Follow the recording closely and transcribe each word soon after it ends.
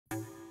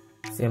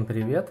Всем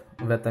привет!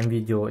 В этом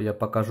видео я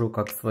покажу,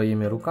 как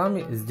своими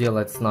руками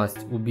сделать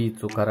снасть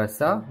убийцу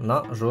карася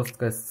на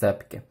жесткой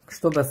сцепке.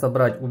 Чтобы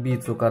собрать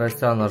убийцу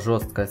карася на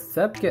жесткой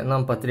сцепке,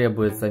 нам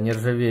потребуется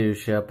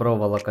нержавеющая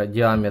проволока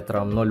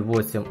диаметром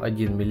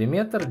 0,8-1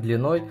 мм,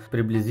 длиной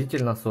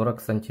приблизительно 40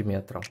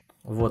 см.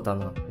 Вот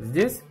она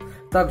здесь.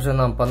 Также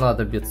нам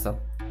понадобится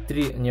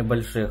 3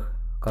 небольших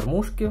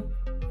кормушки,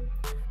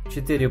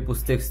 4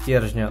 пустых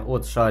стержня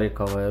от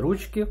шариковой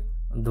ручки,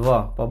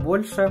 2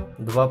 побольше,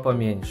 2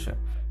 поменьше,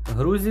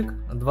 грузик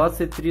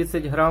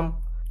 20-30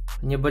 грамм,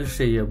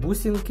 небольшие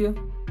бусинки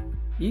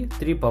и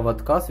 3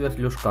 поводка с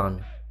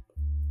вертлюжками.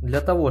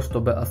 Для того,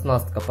 чтобы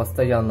оснастка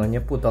постоянно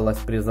не путалась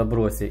при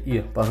забросе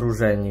и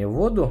погружении в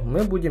воду,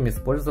 мы будем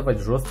использовать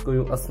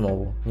жесткую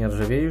основу,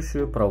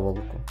 нержавеющую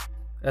проволоку.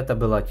 Это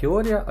была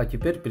теория, а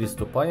теперь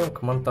приступаем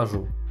к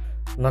монтажу.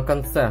 На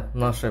конце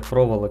нашей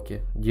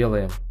проволоки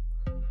делаем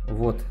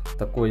вот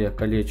такое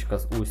колечко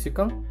с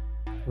усиком.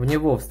 В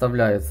него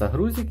вставляется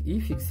грузик и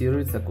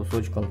фиксируется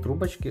кусочком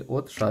трубочки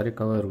от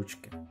шариковой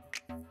ручки.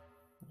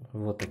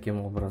 Вот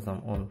таким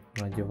образом он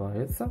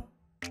надевается.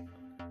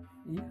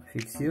 И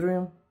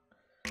фиксируем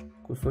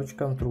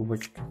кусочком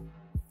трубочки.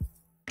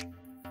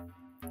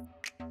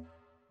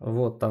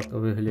 Вот так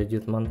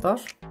выглядит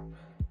монтаж.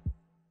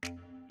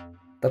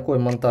 Такой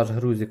монтаж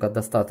грузика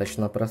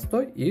достаточно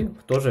простой и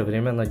в то же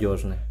время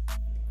надежный.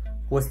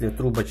 После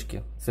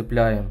трубочки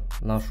цепляем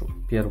нашу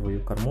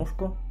первую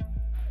кормушку.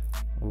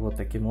 Вот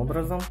таким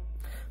образом.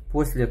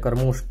 После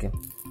кормушки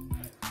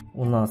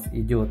у нас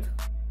идет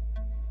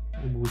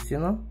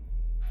бусина.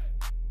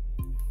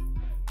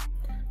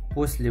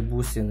 После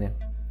бусины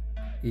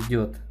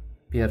идет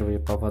первый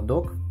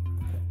поводок.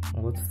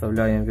 Вот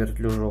вставляем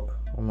вертлюжок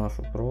в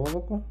нашу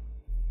проволоку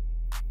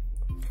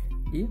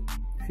и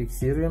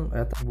фиксируем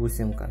это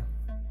бусинкой.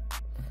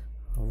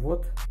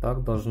 Вот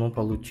так должно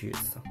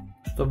получиться.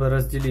 Чтобы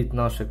разделить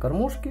наши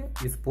кормушки,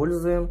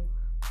 используем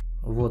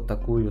вот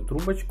такую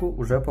трубочку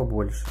уже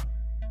побольше.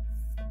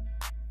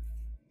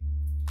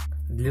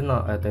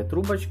 Длина этой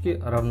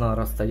трубочки равна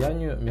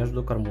расстоянию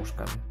между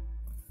кормушками.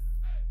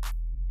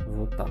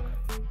 Вот так.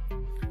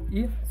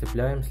 И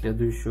цепляем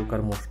следующую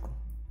кормушку.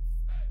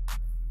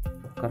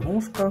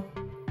 Кормушка,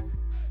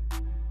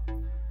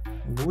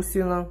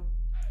 бусина,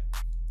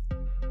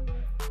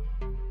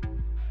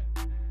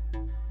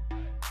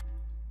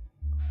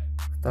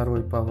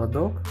 второй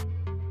поводок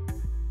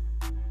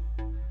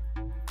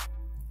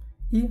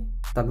и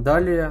так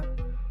далее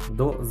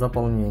до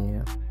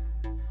заполнения.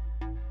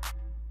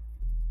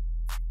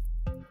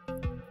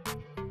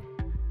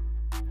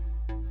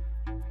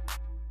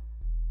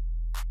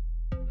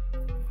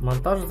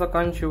 Монтаж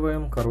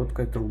заканчиваем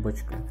короткой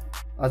трубочкой.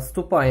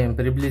 Отступаем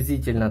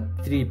приблизительно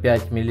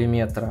 3-5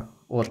 мм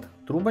от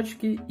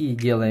трубочки и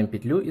делаем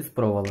петлю из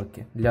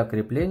проволоки для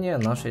крепления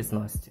нашей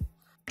снасти.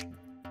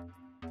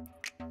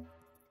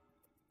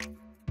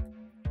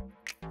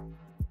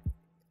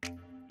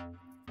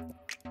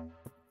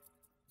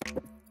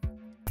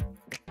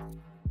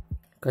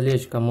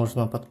 Колечко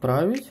можно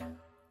подправить.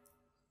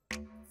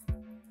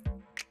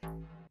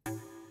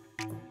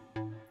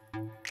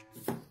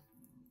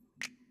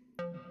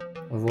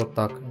 Вот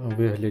так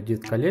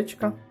выглядит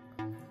колечко.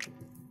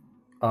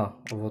 А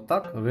вот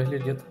так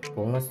выглядит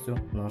полностью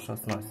наша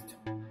снасть.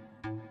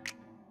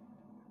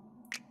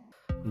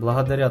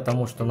 Благодаря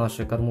тому, что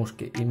наши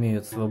кормушки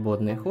имеют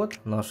свободный ход,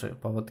 наши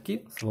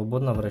поводки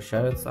свободно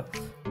вращаются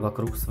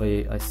вокруг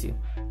своей оси.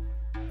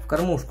 В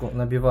кормушку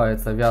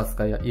набивается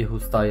вязкая и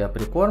густая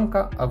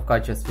прикормка, а в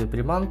качестве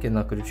приманки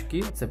на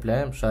крючки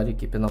цепляем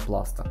шарики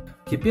пенопласта.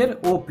 Теперь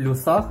о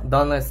плюсах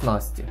данной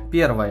снасти.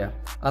 Первое.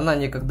 Она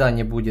никогда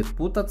не будет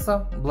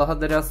путаться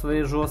благодаря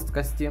своей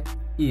жесткости.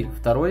 И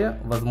второе.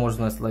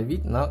 Возможность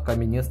ловить на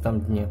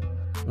каменистом дне,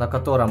 на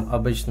котором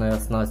обычная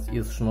снасть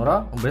из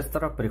шнура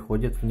быстро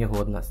приходит в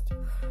негодность.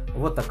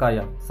 Вот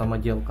такая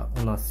самоделка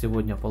у нас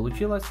сегодня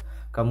получилась.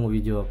 Кому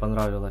видео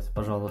понравилось,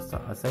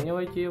 пожалуйста,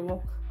 оценивайте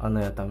его. А на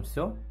этом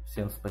все.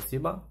 Всем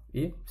спасибо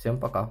и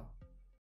всем пока.